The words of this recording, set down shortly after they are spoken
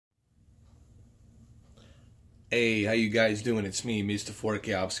Hey, how you guys doing? It's me, Mr.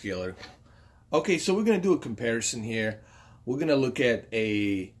 4K Upscaler. Okay, so we're going to do a comparison here. We're going to look at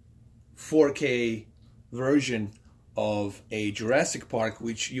a 4K version of a Jurassic Park,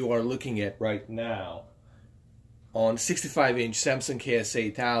 which you are looking at right now, on 65-inch Samsung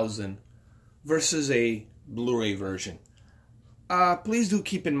KS8000 versus a Blu-ray version. Please do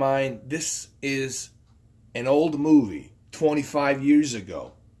keep in mind, this is an old movie, 25 years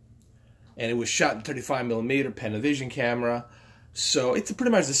ago. And it was shot in 35mm Panavision camera. So it's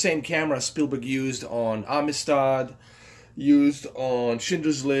pretty much the same camera Spielberg used on Amistad, used on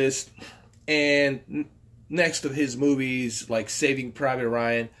Schindler's List, and next to his movies like Saving Private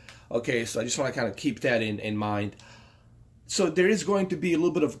Ryan. Okay, so I just want to kind of keep that in mind. So there is going to be a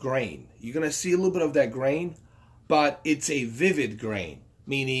little bit of grain. You're going to see a little bit of that grain, but it's a vivid grain,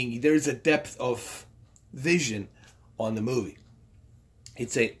 meaning there's a depth of vision on the movie.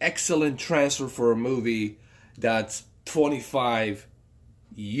 It's an excellent transfer for a movie that's 25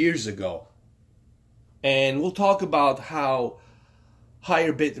 years ago. And we'll talk about how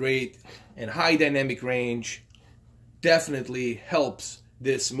higher bitrate and high dynamic range definitely helps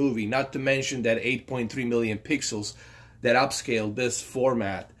this movie. Not to mention that 8.3 million pixels that upscaled this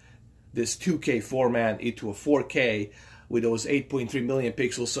format, this 2K format into a 4K with those 8.3 million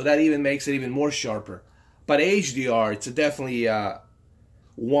pixels. So that even makes it even more sharper. But HDR, it's definitely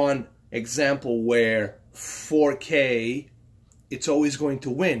one example where 4K, it's always going to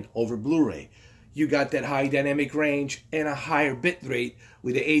win over Blu-ray. You got that high dynamic range and a higher bit rate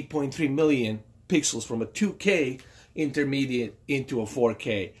with the 8.3 million pixels from a 2K intermediate into a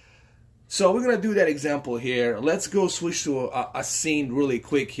 4K. So we're going to do that example here. Let's go switch to a scene really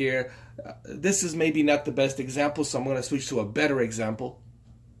quick here. This is maybe not the best example, so I'm going to switch to a better example.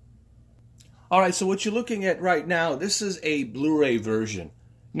 Alright, so what you're looking at right now, this is a Blu-ray version.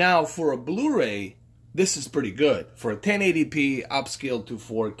 Now, for a Blu-ray, this is pretty good. For a 1080p upscaled to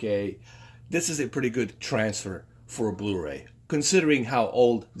 4K, this is a pretty good transfer for a Blu-ray, considering how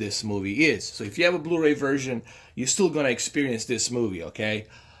old this movie is. So if you have a Blu-ray version, you're still going to experience this movie, okay?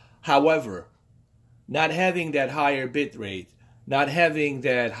 However, not having that higher bitrate, not having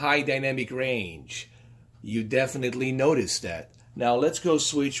that high dynamic range, you definitely notice that. Now, let's go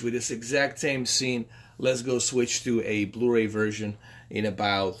switch with this exact same scene. Let's go switch to a Blu-ray version in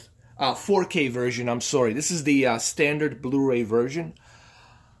about 4K version. I'm sorry, this is the standard Blu-ray version.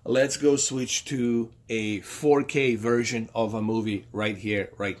 Let's go switch to a 4K version of a movie right here,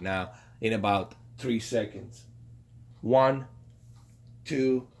 right now, in about 3 seconds. 1,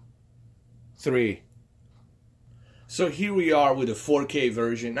 2, 3. So here we are with a 4K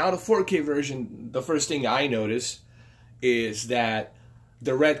version. Now the 4K version, the first thing I notice is that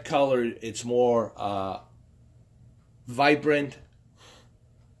the red color, it's more vibrant.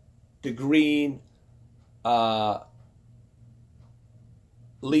 The green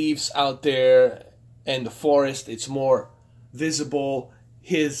leaves out there and the forest, it's more visible.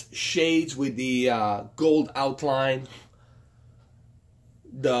 His shades with the gold outline,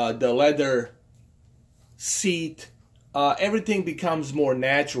 the leather seat, everything becomes more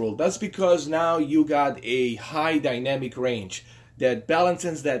natural. That's because now you got a high dynamic range that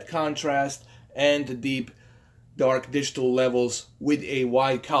balances that contrast and the deep dark digital levels with a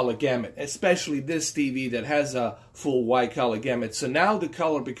wide color gamut, especially this TV that has a full wide color gamut. So now the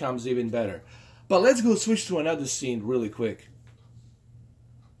color becomes even better. But let's go switch to another scene really quick.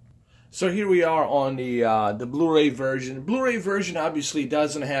 So here we are on the Blu-ray version. The Blu-ray version obviously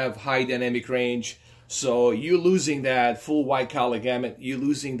doesn't have high dynamic range, so you're losing that full wide color gamut, you're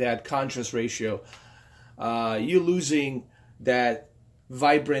losing that contrast ratio, you're losing that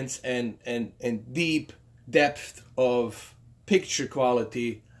vibrance and deep depth of picture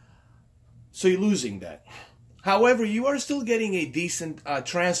quality, so you're losing that. However, you are still getting a decent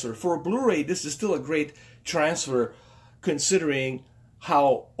transfer. For a Blu-ray, this is still a great transfer considering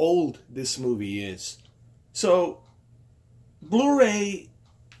how old this movie is. So Blu-ray,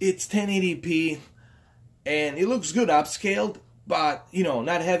 it's 1080p and it looks good upscaled, but you know,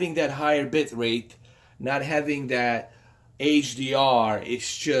 not having that higher bit rate, not having that HDR,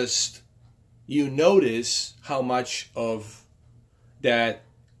 it's just, you notice how much of that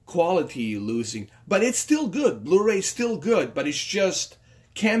quality you're losing. But it's still good. Blu-ray's still good, but it's just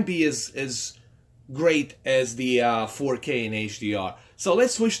can't be as great as the 4K and HDR. So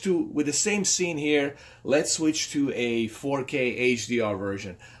let's switch to, with the same scene here, let's switch to a 4K HDR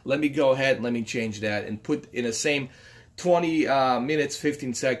version. Let me go ahead, let me change that and put in the same 20 minutes,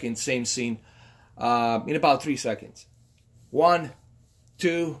 15 seconds, same scene, in about 3 seconds. 1,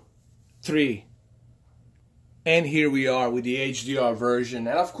 2, 3. And here we are with the HDR version.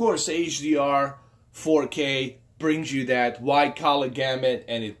 And of course, HDR, 4K, brings you that wide color gamut,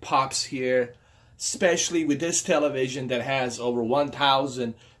 and it pops here, especially with this television that has over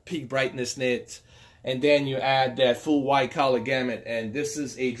 1000 peak brightness nits. And then you add that full wide color gamut, and this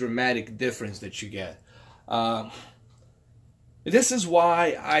is a dramatic difference that you get. This is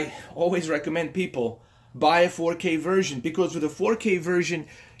why I always recommend people buy a 4K version, because with a 4K version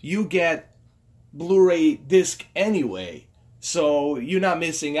you get Blu-ray disc anyway, so you're not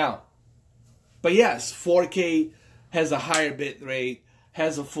missing out. But yes, 4K has a higher bit rate,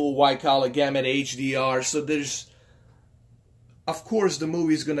 has a full wide color gamut HDR, so there's, of course, the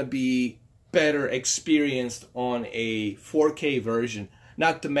movie's gonna be better experienced on a 4K version,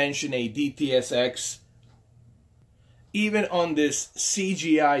 not to mention a DTSX. Even on this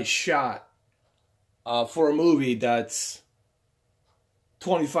CGI shot for a movie that's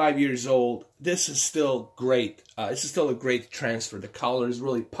 25 years old, this is still great. This is still a great transfer. The colors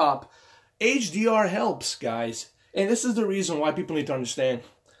really pop. HDR helps, guys. And this is the reason why people need to understand,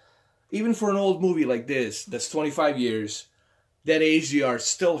 even for an old movie like this, that's 25 years, that HDR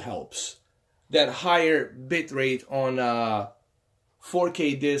still helps. That higher bitrate on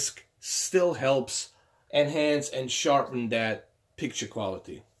 4K disc still helps enhance and sharpen that picture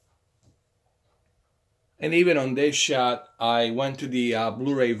quality. And even on this shot, I went to the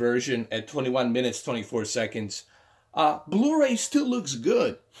Blu-ray version at 21 minutes 24 seconds. Blu-ray still looks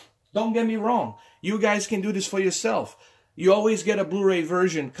good. Don't get me wrong. You guys can do this for yourself. You always get a Blu-ray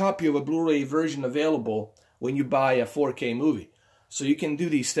version, copy of a Blu-ray version available when you buy a 4K movie. So you can do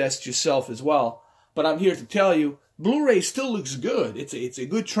these tests yourself as well. But I'm here to tell you, Blu-ray still looks good. It's a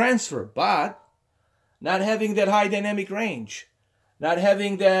good transfer, but not having that high dynamic range, not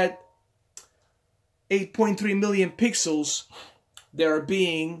having that 8.3 million pixels that are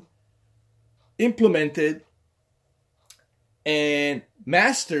being implemented and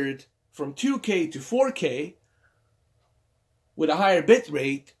mastered from 2K to 4K with a higher bit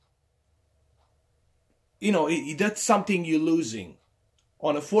rate, you know, that's something you're losing.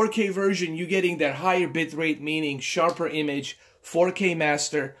 On a 4K version, you're getting that higher bit rate, meaning sharper image, 4K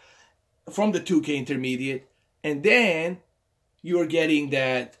master from the 2K intermediate, and then you're getting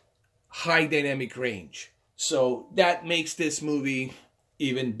that high dynamic range. So that makes this movie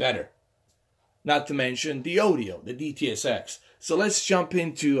even better. Not to mention the audio, the DTSX. So let's jump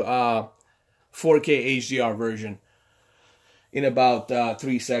into 4K HDR version in about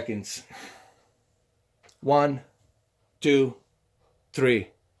 3 seconds. 1, 2, 3.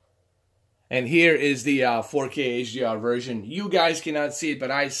 And here is the 4K HDR version. You guys cannot see it, but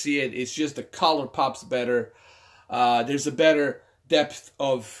I see it. It's just the color pops better. There's a better depth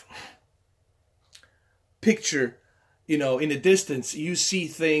of picture. You know, in the distance, you see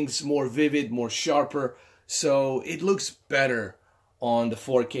things more vivid, more sharper. So it looks better on the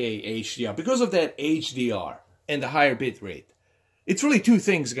 4K HDR because of that HDR and the higher bit rate. It's really two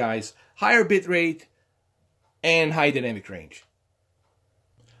things, guys. Higher bit rate and high dynamic range.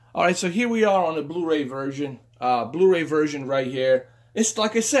 Alright, so here we are on the Blu-ray version. Blu-ray version right here. It's,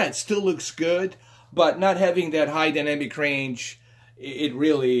 like I said, still looks good, but not having that high dynamic range, it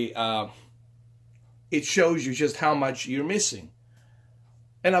really, it shows you just how much you're missing.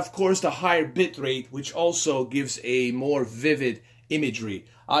 And of course, the higher bit rate, which also gives a more vivid imagery.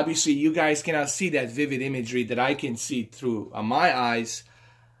 Obviously, you guys cannot see that vivid imagery that I can see through my eyes.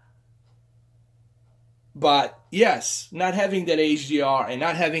 But yes, not having that HDR and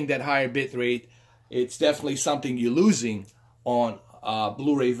not having that higher bit rate, it's definitely something you're losing on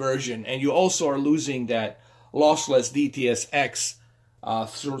Blu-ray version. And you also are losing that lossless DTSX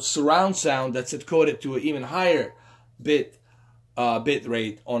surround sound that's encoded to an even higher bit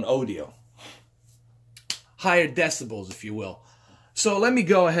rate on audio. Higher decibels, if you will. So let me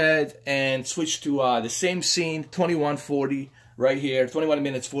go ahead and switch to the same scene, 2140 right here, 21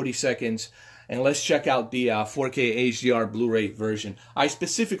 minutes 40 seconds. And let's check out the 4K HDR Blu-ray version. I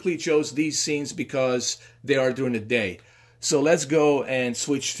specifically chose these scenes because they are during the day. So let's go and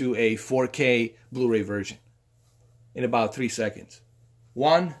switch to a 4K Blu-ray version in about 3 seconds.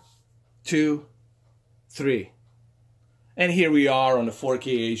 1, 2, 3. And here we are on the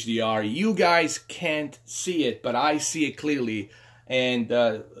 4K HDR. You guys can't see it, but I see it clearly. And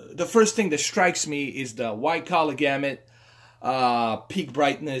the first thing that strikes me is the wide color gamut, peak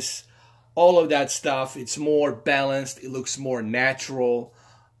brightness, all of that stuff. It's more balanced. It looks more natural.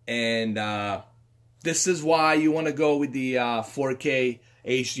 And this is why you want to go with the 4K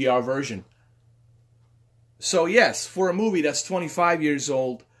HDR version. So yes, for a movie that's 25 years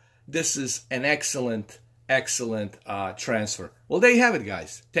old, this is an excellent transfer. Well, there you have it,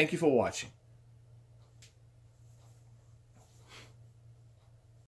 guys. Thank you for watching.